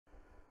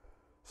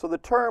So the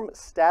term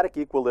static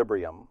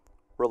equilibrium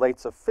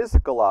relates a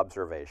physical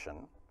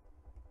observation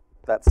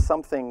that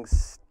something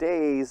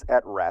stays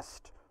at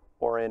rest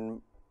or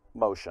in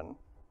motion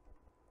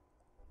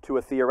to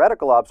a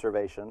theoretical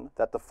observation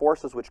that the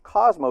forces which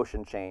cause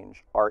motion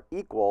change are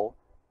equal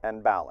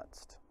and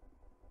balanced.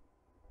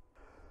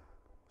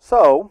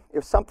 So,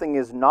 if something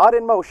is not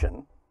in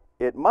motion,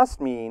 it must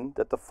mean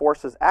that the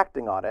forces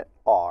acting on it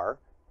are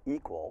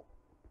equal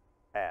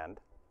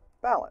and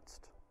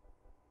balanced.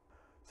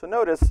 So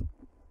notice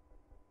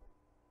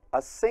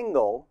a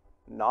single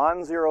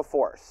non-zero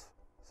force,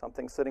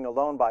 something sitting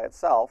alone by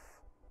itself,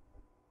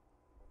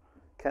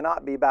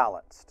 cannot be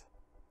balanced.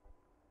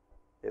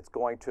 It's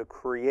going to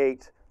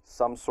create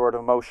some sort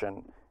of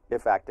motion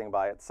if acting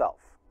by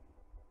itself.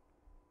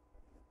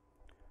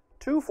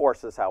 Two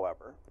forces,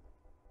 however,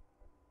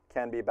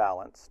 can be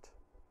balanced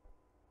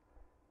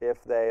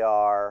if they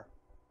are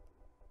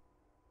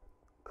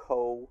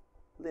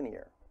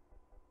collinear.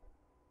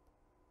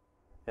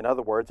 In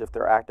other words, if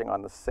they're acting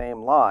on the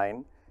same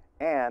line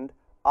and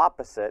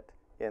opposite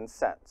in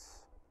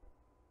sense.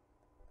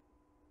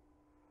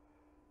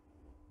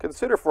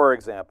 Consider, for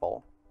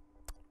example,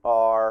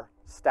 our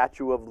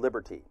Statue of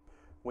Liberty.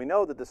 We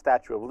know that the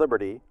Statue of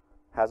Liberty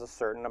has a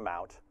certain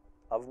amount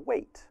of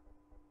weight.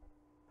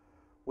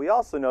 We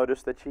also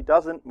notice that she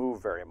doesn't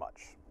move very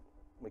much.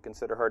 We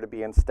consider her to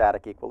be in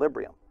static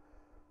equilibrium.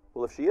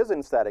 Well, if she is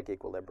in static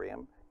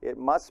equilibrium, it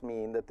must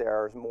mean that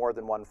there is more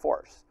than one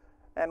force.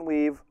 And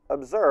we've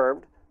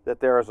observed that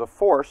there is a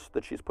force,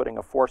 that she's putting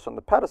a force on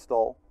the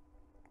pedestal,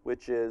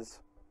 which is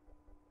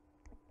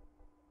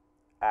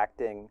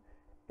acting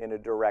in a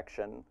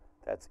direction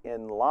that's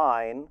in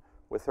line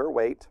with her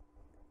weight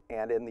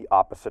and in the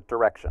opposite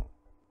direction.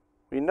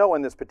 We know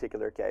in this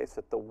particular case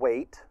that the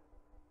weight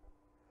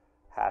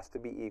has to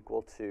be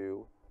equal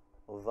to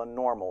the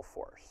normal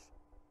force,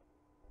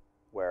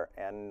 where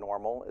N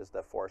normal is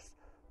the force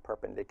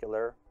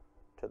perpendicular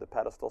to the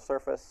pedestal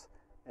surface,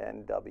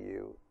 and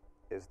W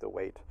is the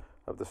weight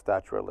of the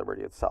Statue of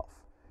Liberty itself.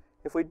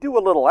 If we do a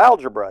little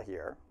algebra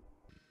here,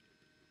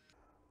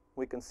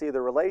 we can see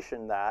the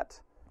relation that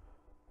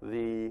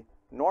the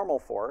normal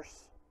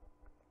force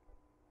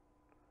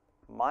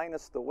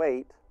minus the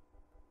weight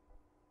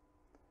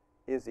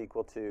is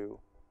equal to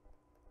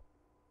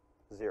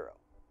 0.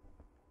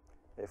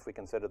 If we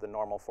consider the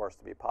normal force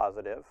to be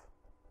positive,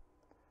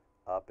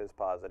 up is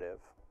positive,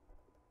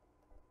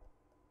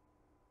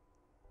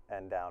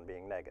 and down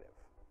being negative.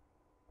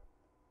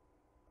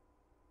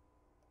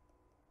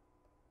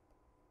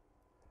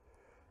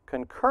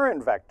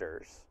 Concurrent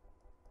vectors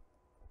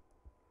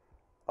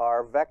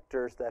are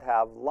vectors that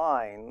have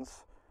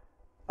lines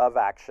of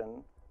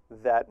action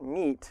that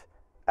meet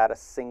at a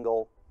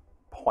single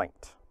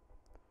point.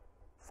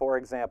 For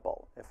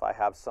example, if I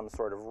have some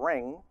sort of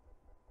ring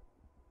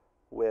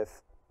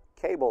with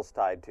cables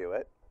tied to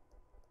it,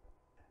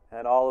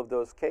 and all of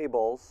those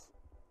cables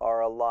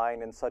are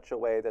aligned in such a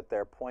way that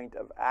their point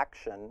of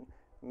action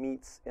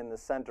meets in the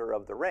center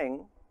of the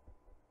ring,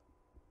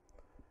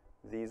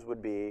 these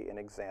would be an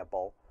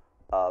example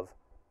of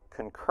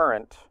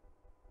concurrent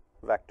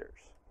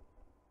vectors.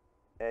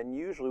 And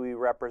usually we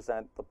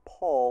represent the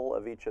pull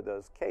of each of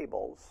those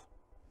cables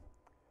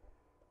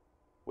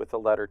with the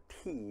letter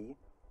T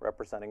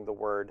representing the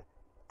word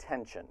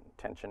tension.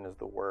 Tension is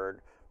the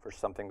word for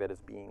something that is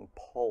being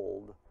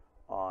pulled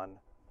on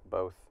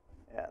both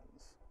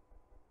ends.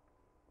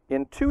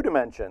 In 2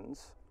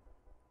 dimensions,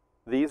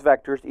 these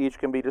vectors each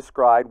can be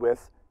described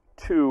with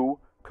 2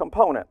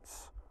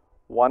 components,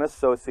 one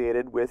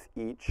associated with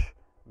each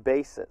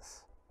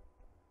basis.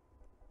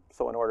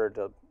 So in order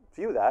to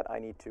view that, I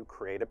need to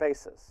create a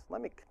basis.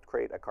 Let me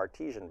create a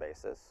Cartesian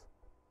basis.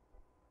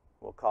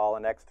 We'll call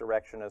an x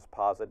direction as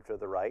positive to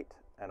the right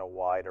and a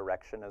y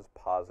direction as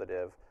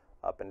positive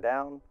up and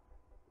down,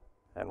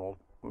 and we'll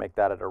make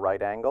that at a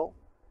right angle.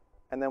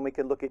 And then we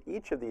can look at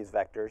each of these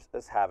vectors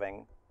as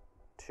having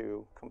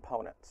 2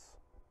 components.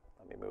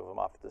 Let me move them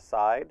off to the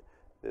side.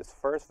 This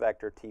first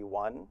vector,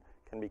 t1,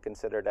 can be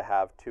considered to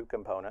have 2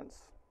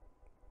 components.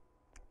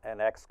 An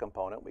x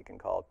component we can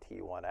call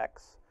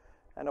t1x,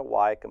 and a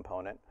y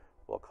component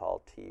we'll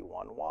call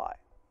t1y.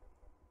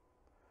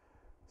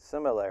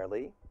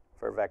 Similarly,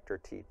 for vector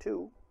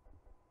t2,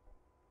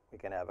 we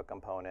can have a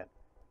component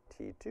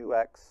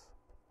t2x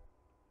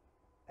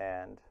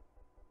and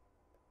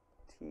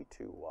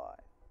t2y.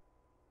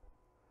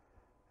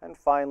 And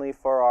finally,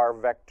 for our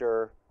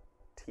vector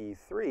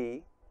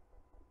t3,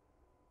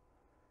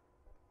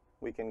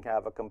 we can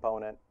have a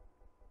component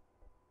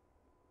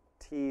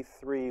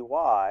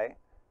t3y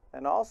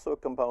and also a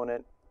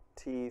component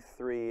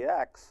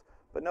t3x.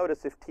 But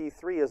notice if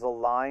t3 is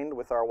aligned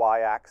with our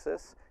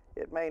y-axis,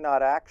 it may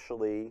not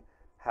actually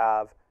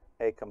have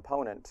a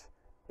component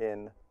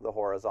in the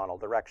horizontal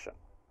direction.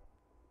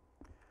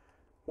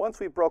 Once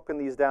we've broken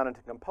these down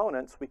into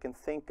components, we can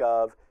think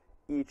of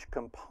each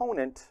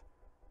component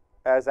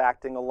as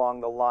acting along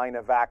the line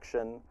of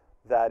action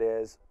that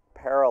is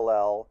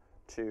parallel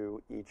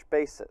to each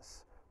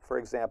basis. For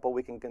example,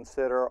 we can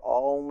consider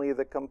only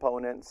the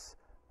components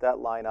that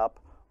line up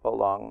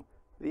along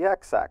the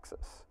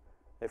x-axis.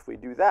 If we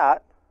do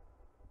that,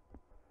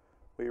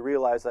 we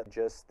realize that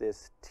just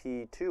this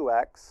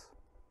T2x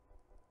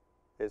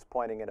is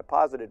pointing in a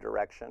positive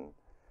direction,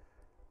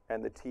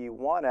 and the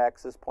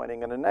T1x is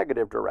pointing in a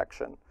negative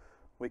direction.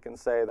 We can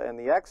say that in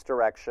the x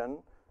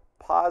direction,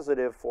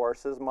 positive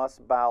forces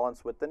must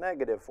balance with the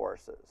negative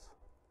forces.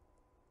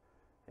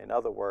 In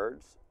other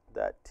words,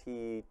 that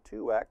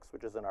T2x,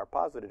 which is in our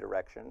positive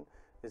direction,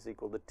 is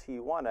equal to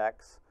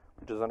T1x,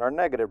 which is in our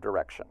negative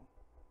direction.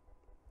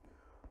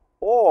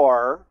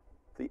 Or,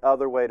 the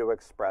other way to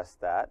express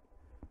that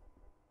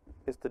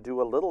is to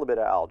do a little bit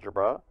of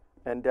algebra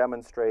and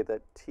demonstrate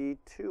that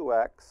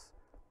T2x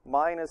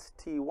minus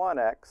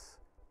T1x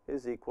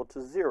is equal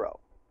to 0.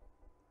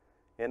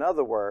 In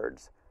other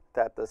words,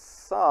 that the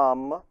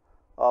sum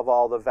of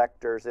all the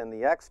vectors in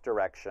the x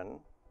direction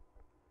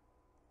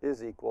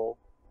is equal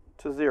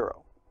to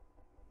 0.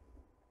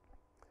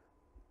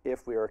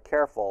 If we are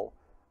careful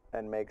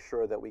and make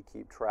sure that we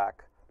keep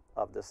track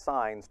of the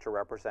signs to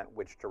represent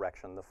which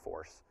direction the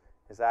force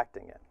is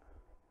acting in.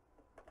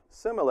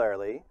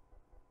 Similarly,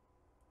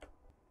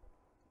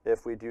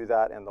 if we do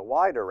that in the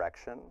y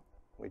direction,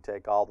 we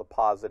take all the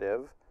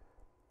positive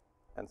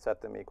and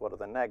set them equal to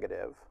the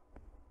negative.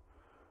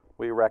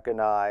 We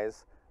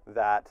recognize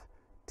that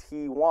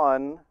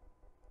T1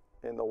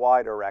 in the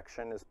y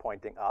direction is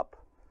pointing up,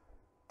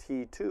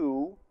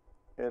 T2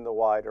 in the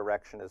y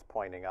direction is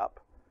pointing up,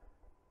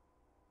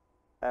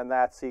 and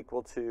that's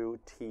equal to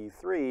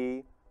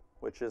T3,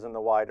 which is in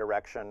the y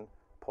direction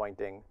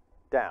pointing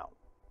down.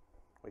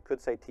 We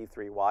could say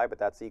T3y, but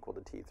that's equal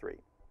to T3.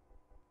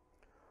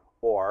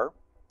 Or,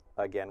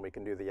 again, we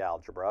can do the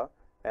algebra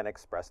and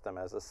express them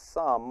as a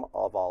sum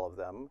of all of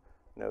them,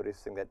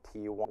 noticing that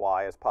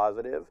Ty is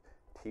positive,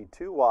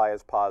 T2y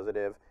is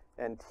positive,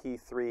 and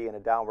T3 in a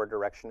downward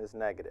direction is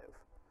negative.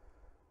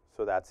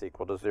 So that's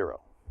equal to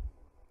 0.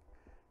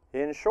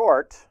 In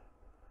short,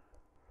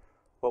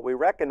 what we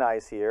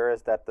recognize here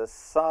is that the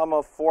sum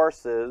of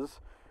forces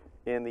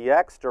in the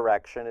x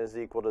direction is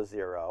equal to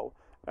 0,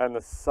 and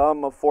the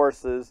sum of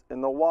forces in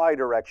the y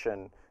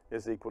direction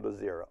is equal to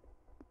 0.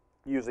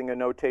 Using a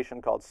notation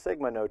called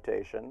sigma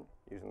notation,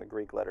 using the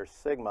Greek letter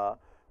sigma,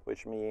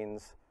 which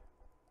means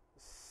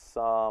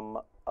sum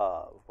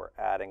of. We're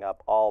adding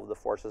up all of the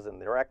forces in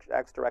the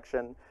x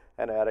direction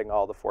and adding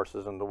all the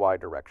forces in the y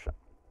direction.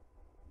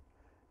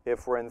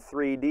 If we're in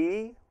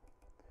 3D,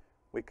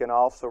 we can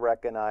also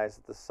recognize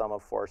that the sum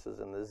of forces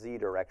in the z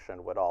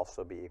direction would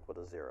also be equal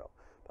to 0.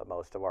 But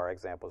most of our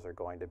examples are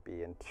going to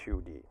be in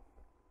 2D.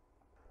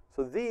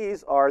 So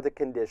these are the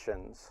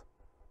conditions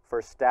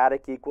for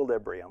static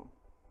equilibrium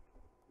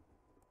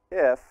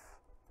if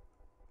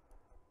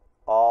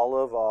all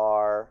of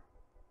our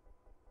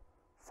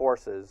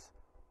forces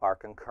are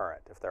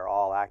concurrent, if they're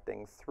all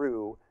acting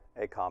through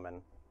a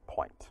common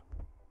point.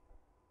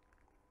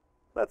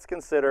 Let's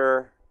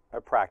consider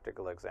a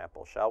practical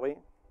example, shall we?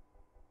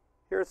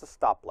 Here's a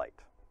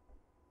stoplight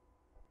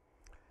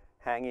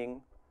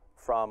hanging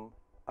from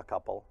a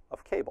couple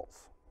of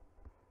cables.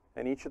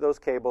 And each of those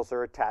cables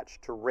are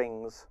attached to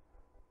rings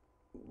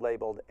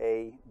labeled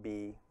A,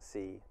 B,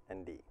 C,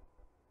 and D.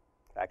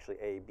 Actually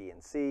A, B,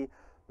 and C.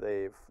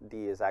 The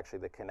D is actually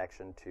the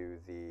connection to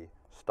the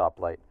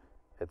stoplight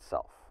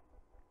itself.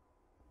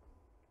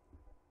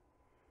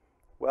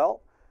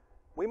 Well,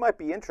 we might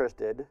be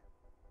interested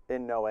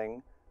in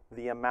knowing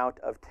the amount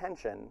of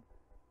tension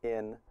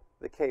in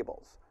the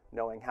cables,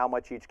 knowing how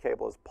much each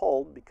cable is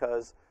pulled,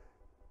 because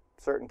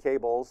certain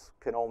cables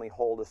can only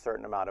hold a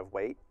certain amount of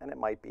weight, and it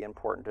might be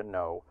important to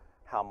know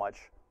how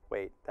much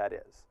weight that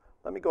is.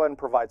 Let me go ahead and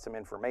provide some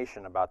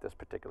information about this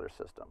particular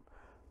system.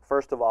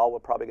 First of all, we're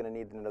probably going to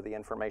need to know the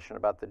information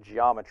about the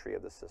geometry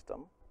of the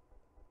system.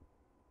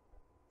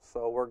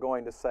 So we're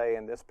going to say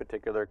in this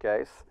particular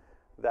case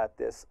that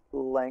this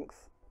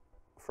length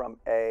from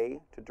A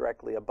to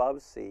directly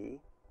above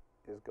C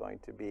is going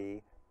to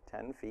be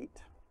 10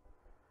 feet,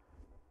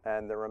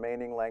 and the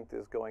remaining length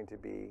is going to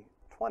be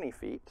 20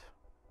 feet,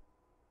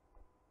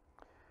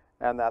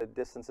 and that the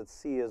distance at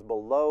C is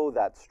below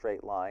that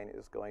straight line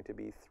is going to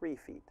be 3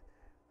 feet.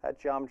 That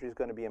geometry is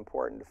going to be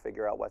important to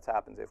figure out what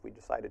happens if we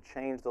decide to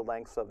change the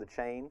lengths of the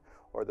chain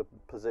or the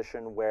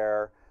position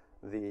where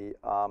the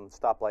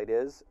stoplight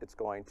is. It's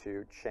going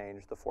to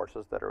change the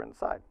forces that are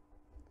inside.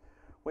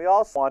 We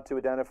also want to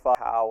identify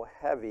how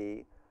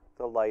heavy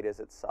the light is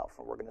itself,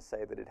 and we're going to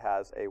say that it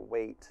has a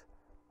weight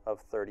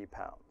of 30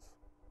 pounds.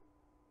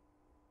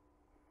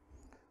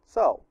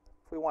 So,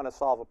 if we want to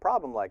solve a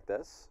problem like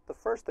this, the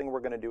first thing we're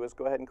going to do is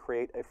go ahead and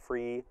create a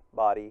free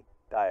body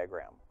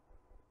diagram.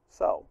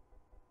 So,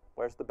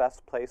 where's the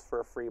best place for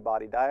a free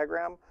body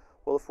diagram?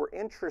 Well, if we're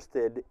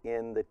interested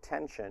in the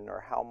tension or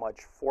how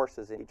much force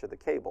is in each of the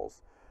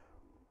cables,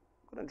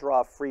 I'm going to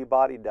draw a free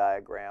body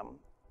diagram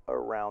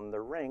around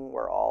the ring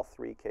where all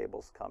 3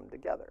 cables come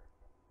together.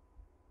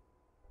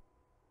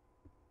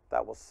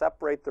 That will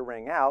separate the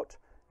ring out,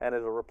 and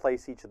it'll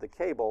replace each of the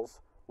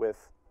cables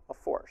with a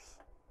force.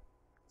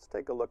 Let's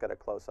take a look at a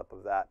close-up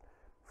of that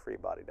free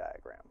body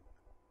diagram.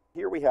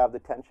 Here we have the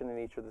tension in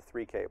each of the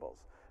 3 cables.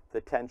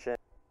 The tension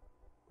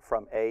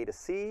from A to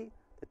C,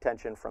 the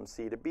tension from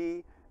C to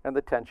B, and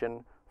the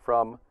tension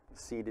from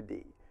C to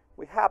D.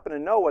 We happen to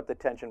know what the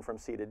tension from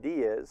C to D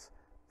is.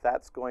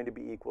 That's going to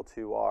be equal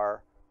to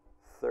our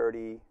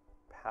 30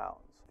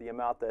 pounds. The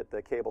amount that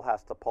the cable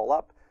has to pull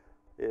up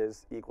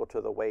is equal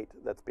to the weight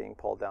that's being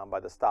pulled down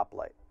by the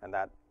stoplight, and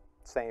that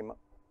same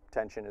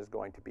tension is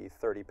going to be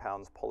 30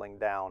 pounds pulling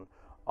down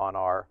on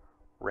our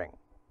ring.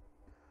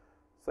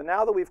 So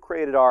now that we've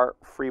created our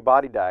free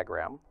body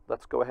diagram,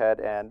 let's go ahead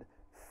and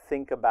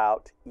think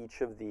about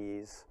each of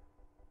these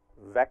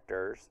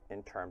vectors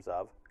in terms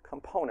of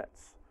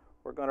components.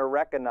 We're going to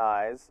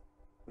recognize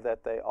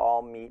that they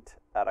all meet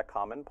at a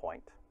common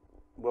point.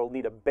 We'll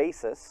need a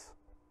basis.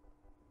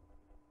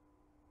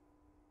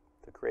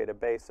 To create a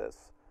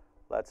basis,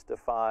 let's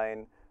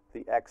define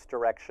the x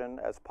direction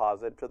as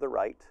positive to the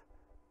right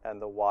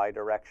and the y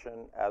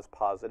direction as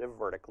positive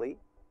vertically.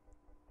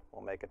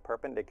 We'll make it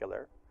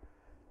perpendicular.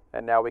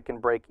 And now we can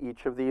break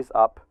each of these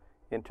up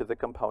into the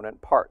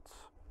component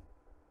parts.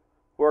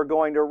 We're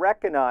going to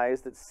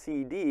recognize that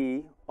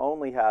CD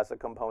only has a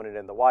component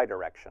in the y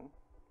direction.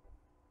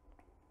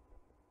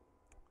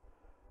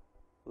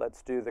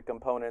 Let's do the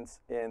components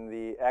in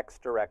the x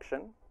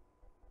direction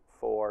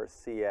for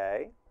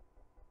CA.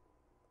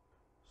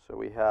 So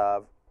we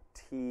have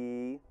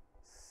TCA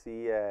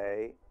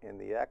in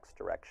the x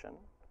direction,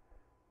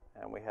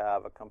 and we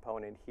have a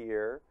component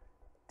here,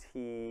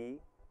 TCB,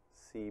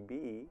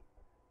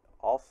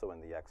 also in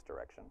the x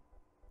direction.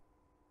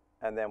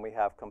 And then we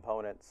have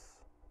components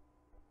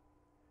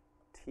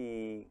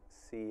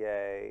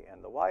TCA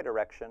in the y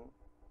direction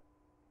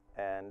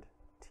and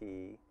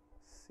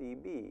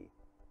TCB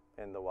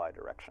in the y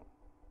direction.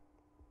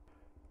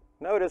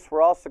 Notice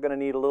we're also going to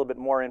need a little bit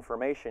more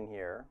information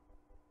here.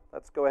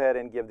 Let's go ahead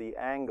and give the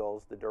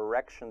angles, the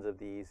directions of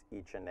these,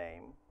 each a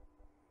name.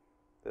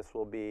 This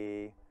will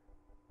be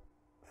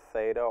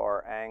theta,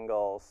 or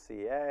angle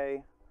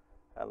CA,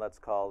 and let's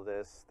call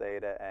this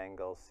theta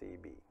angle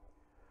CB.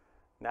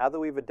 Now that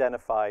we've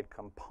identified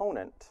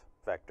component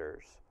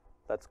vectors,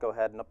 let's go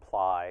ahead and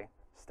apply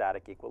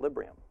static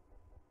equilibrium.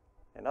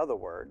 In other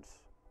words,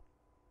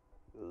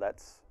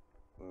 let's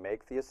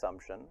make the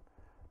assumption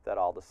that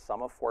all the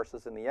sum of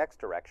forces in the x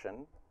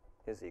direction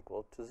is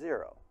equal to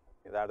 0.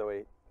 Now that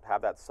we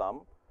have that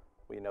sum,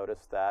 we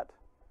notice that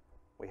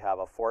we have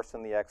a force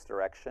in the x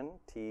direction,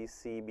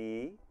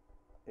 TCB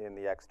in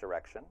the x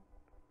direction,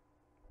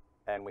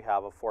 and we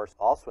have a force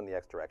also in the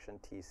x direction,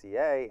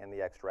 TCA in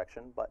the x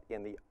direction, but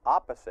in the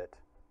opposite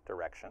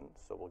direction,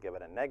 so we'll give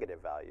it a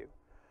negative value,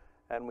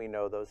 and we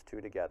know those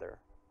two together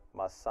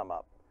must sum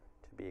up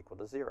to be equal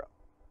to 0.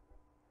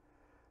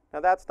 Now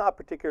that's not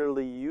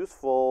particularly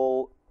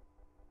useful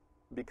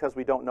because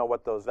we don't know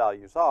what those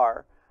values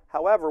are.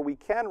 However, we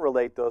can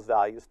relate those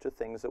values to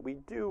things that we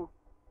do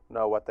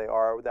know what they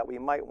are, or that we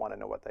might want to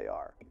know what they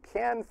are. We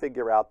can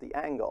figure out the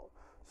angle.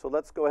 So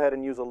let's go ahead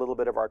and use a little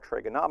bit of our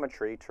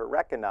trigonometry to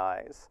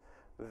recognize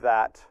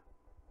that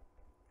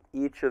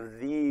each of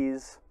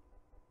these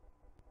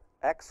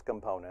x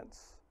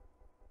components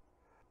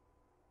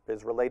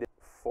is related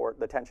for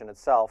the tension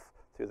itself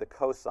through the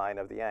cosine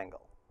of the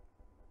angle.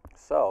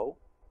 So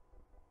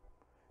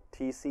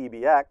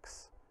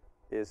TCBX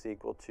is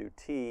equal to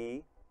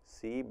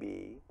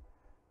TCB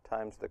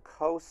times the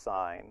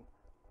cosine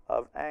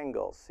of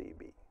angle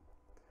CB.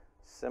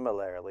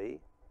 Similarly,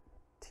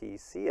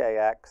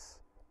 TCAX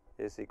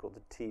is equal to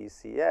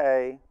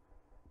TCA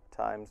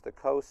times the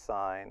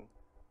cosine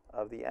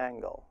of the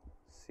angle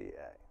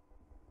CA.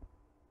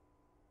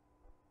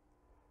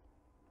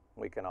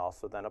 We can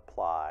also then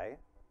apply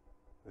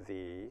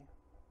the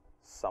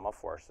sum of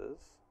forces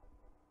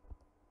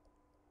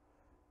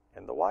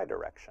in the y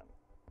direction,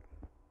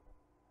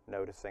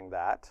 noticing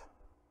that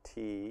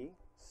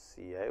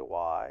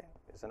TCAY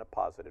is in a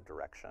positive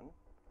direction.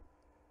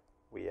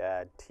 We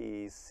add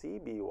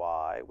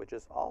TCBY, which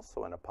is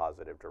also in a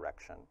positive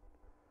direction.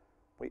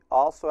 We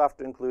also have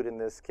to include in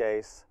this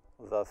case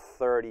the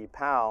 30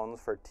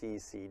 pounds for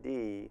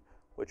TCD,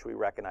 which we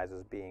recognize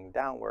as being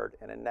downward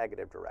in a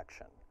negative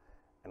direction.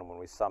 And when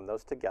we sum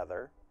those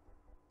together,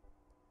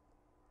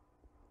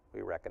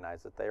 we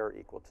recognize that they are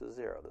equal to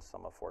 0. The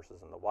sum of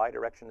forces in the y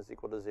direction is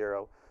equal to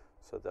 0,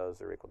 so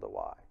those are equal to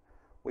y.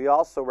 We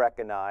also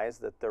recognize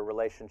that the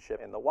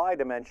relationship in the y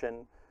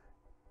dimension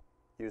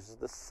uses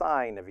the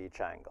sine of each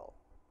angle.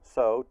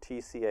 So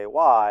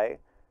TCAY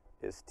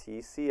is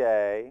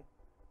TCA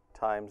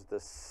times the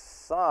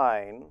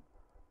sine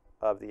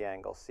of the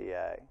angle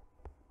CA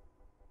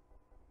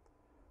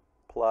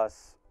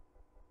plus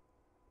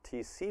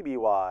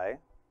TCBY,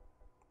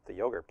 the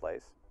yogurt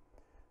place,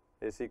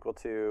 is equal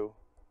to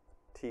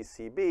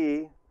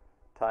TCB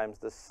times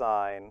the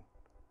sine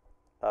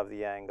of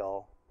the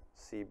angle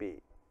CB.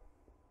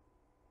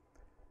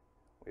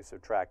 We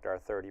subtract our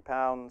 30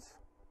 pounds,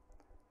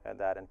 and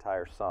that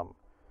entire sum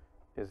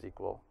is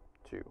equal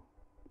to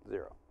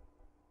 0.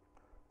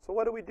 So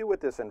what do we do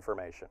with this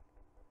information?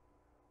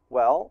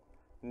 Well,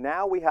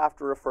 now we have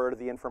to refer to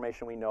the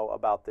information we know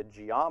about the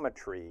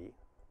geometry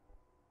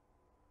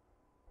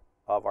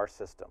of our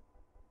system.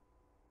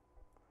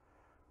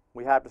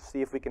 we have to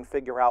see if we can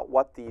figure out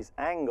what these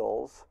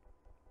angles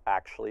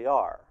actually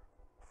are.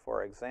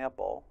 For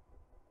example,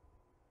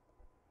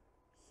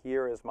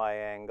 here is my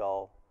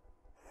angle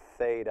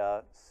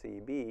theta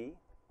CB,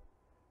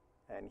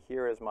 and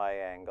here is my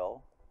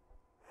angle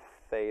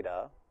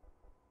theta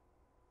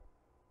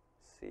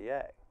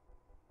CA.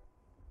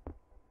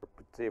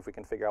 See if we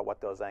can figure out what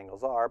those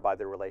angles are by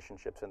the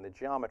relationships in the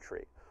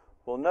geometry.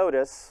 We'll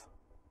notice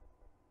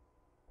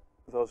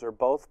those are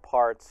both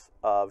parts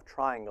of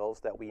triangles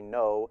that we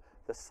know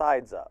the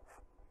sides of.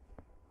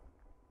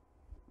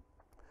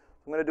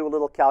 I'm going to do a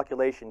little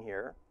calculation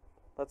here.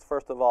 Let's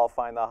first of all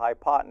find the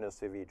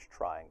hypotenuse of each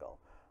triangle.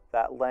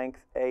 That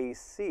length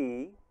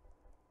AC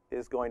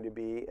is going to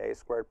be a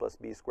squared plus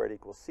b squared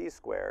equals c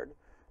squared,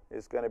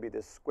 is going to be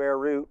the square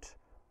root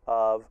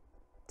of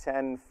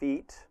 10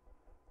 feet,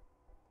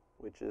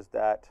 which is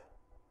that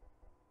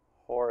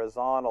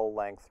horizontal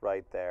length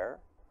right there,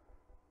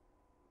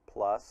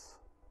 plus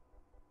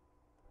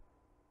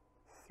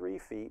 3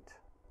 feet,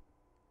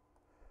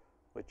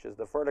 which is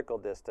the vertical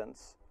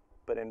distance.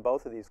 But in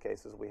both of these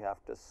cases, we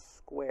have to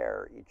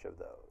square each of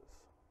those.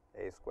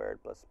 A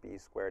squared plus b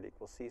squared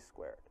equals c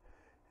squared.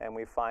 And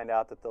we find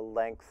out that the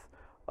length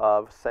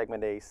of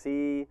segment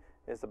AC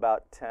is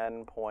about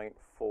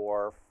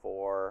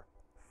 10.44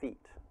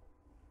 feet.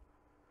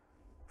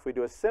 If we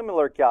do a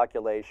similar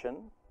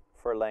calculation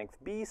for length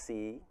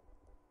BC,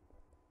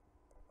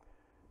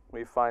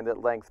 we find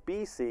that length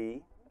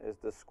BC is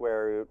the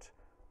square root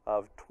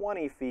of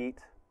 20 feet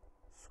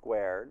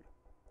squared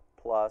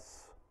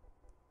plus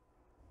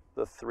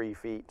the 3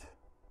 feet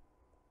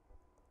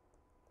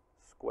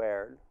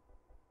squared.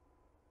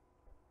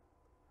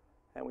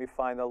 And we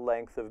find the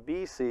length of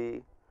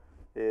BC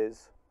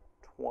is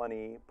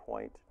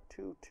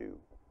 20.22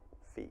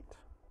 feet.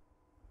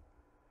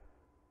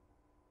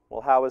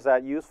 Well, how is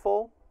that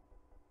useful?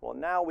 Well,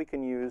 now we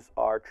can use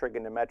our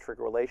trigonometric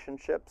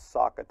relationships,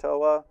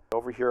 SOHCAHTOA.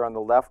 Over here on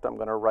the left, I'm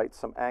going to write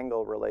some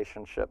angle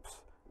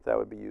relationships that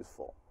would be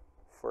useful.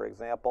 For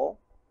example,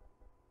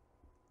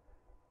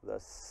 the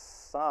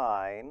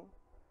sine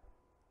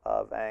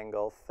of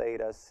angle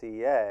theta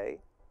CA,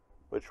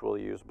 which we'll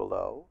use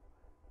below,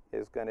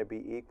 is going to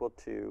be equal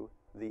to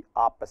the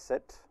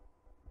opposite.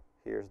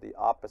 Here's the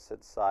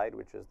opposite side,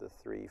 which is the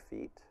 3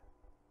 feet,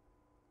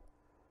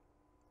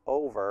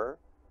 over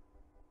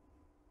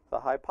the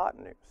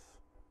hypotenuse,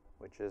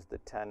 which is the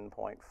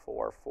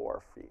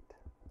 10.44 feet.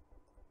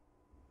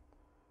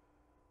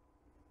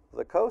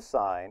 The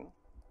cosine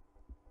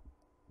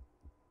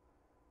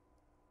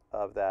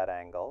of that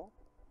angle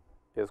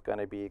is going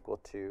to be equal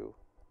to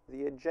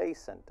the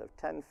adjacent of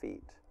 10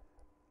 feet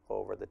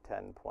over the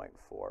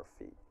 10.4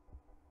 feet.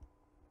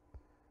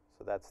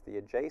 So that's the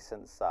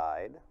adjacent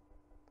side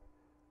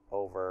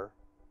over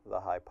the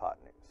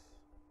hypotenuse.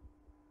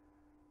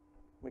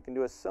 We can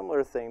do a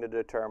similar thing to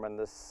determine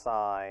the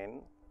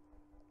sine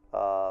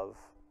of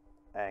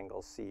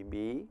angle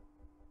CB,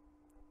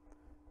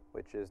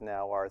 which is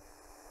now our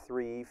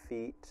 3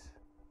 feet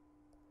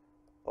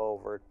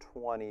over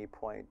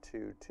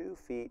 20.22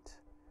 feet,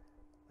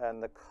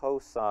 and the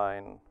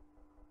cosine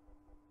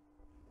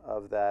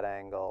of that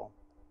angle,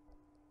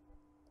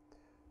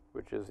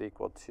 which is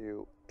equal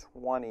to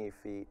 20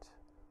 feet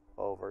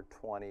over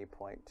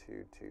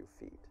 20.22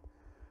 feet.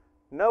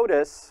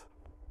 Notice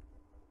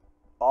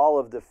all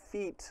of the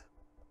feet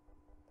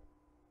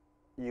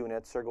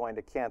units are going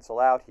to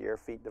cancel out here,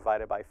 feet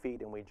divided by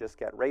feet, and we just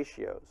get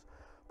ratios.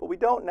 But we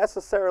don't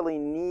necessarily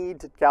need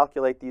to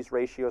calculate these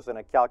ratios in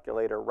a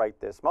calculator right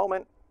this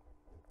moment.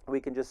 We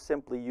can just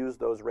simply use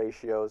those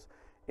ratios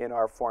in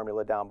our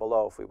formula down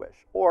below if we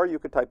wish. Or you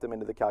could type them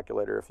into the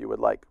calculator if you would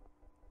like.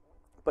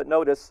 But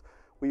notice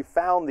we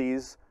found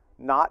these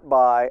not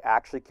by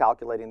actually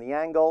calculating the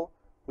angle.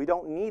 We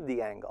don't need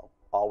the angle.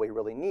 All we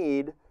really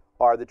need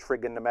are the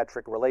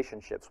trigonometric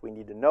relationships. We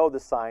need to know the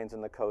sines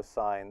and the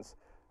cosines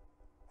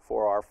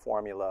for our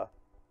formula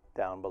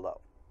down below.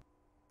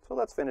 So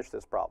let's finish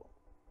this problem.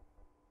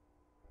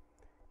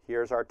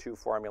 Here's our two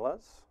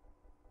formulas.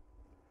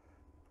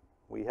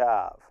 We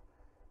have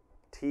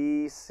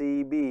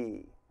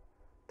TCB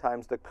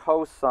times the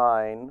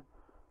cosine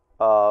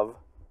of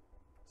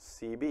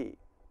CB.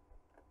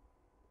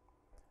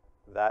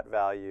 That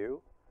value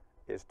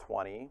is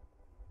 20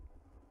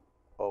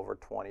 over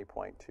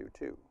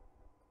 20.22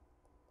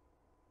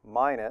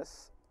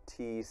 minus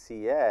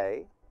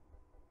TCA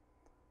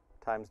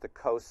times the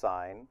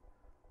cosine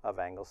of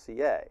angle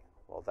CA.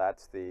 Well,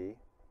 that's the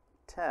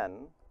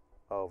 10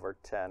 over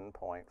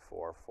 10.44.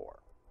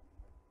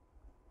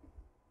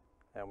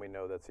 And we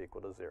know that's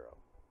equal to 0.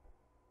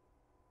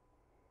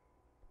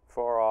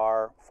 For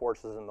our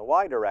forces in the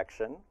y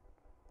direction,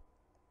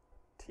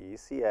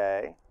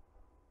 TCA,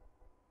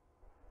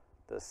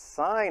 the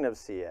sine of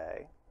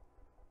CA,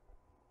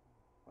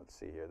 let's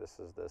see here, this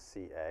is the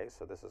CA,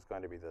 so this is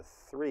going to be the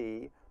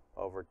 3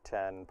 over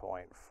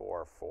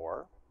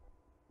 10.44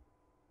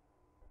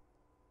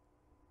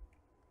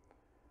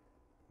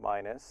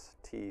 minus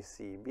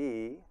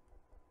TCB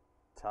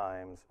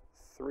times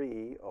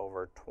 3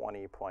 over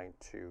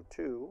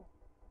 20.22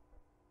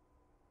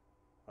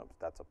 oops,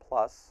 that's a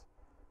plus,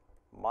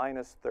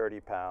 minus 30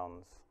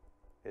 pounds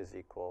is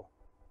equal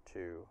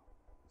to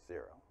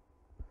 0.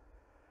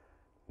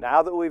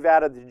 Now that we've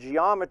added the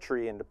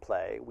geometry into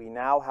play, we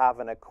now have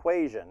an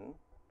equation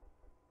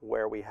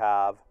where we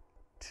have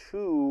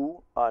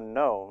two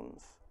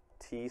unknowns,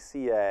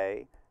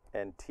 TCA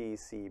and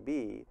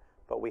TCB,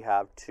 but we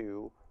have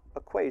two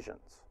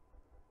equations.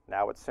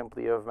 Now it's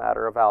simply a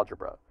matter of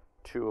algebra.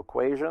 Two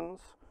equations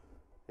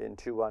in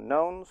two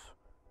unknowns.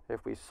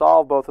 If we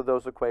solve both of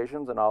those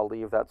equations, and I'll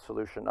leave that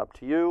solution up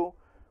to you,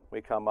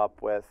 we come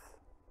up with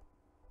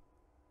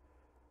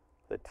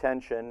the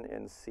tension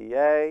in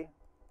CA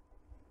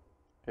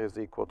is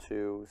equal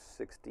to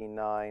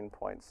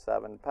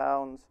 69.7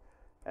 pounds,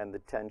 and the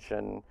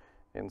tension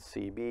in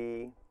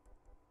CB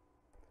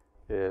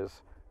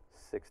is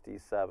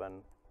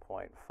 67.5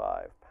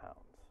 pounds.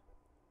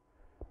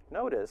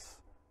 Notice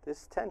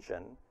this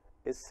tension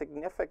is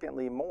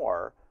significantly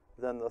more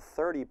than the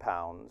 30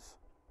 pounds.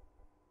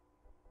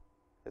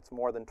 It's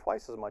more than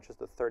twice as much as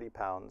the 30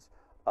 pounds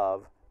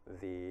of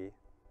the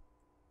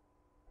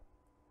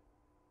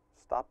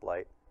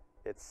stoplight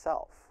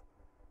itself,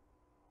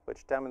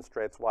 which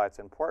demonstrates why it's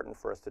important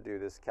for us to do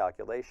this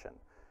calculation.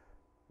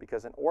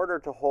 Because in order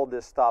to hold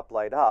this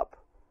stoplight up,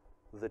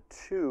 the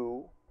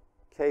two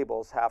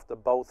cables have to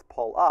both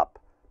pull up,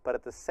 but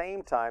at the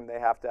same time they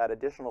have to add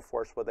additional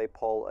force where they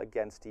pull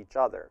against each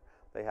other.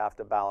 They have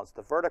to balance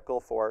the vertical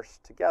force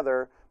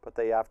together, but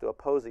they have to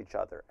oppose each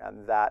other.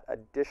 And that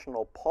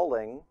additional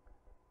pulling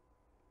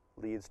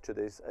leads to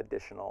these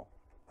additional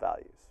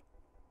values.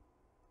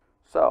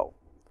 So,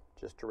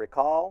 just to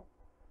recall,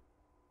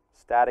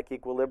 static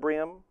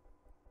equilibrium,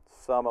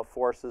 sum of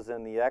forces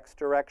in the x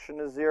direction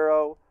is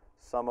 0,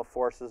 sum of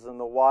forces in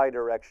the y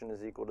direction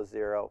is equal to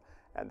 0,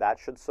 and that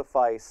should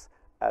suffice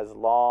as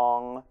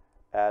long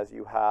as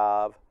you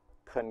have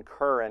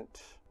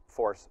concurrent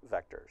force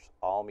vectors,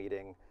 all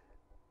meeting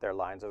their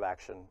lines of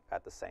action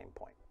at the same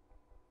point.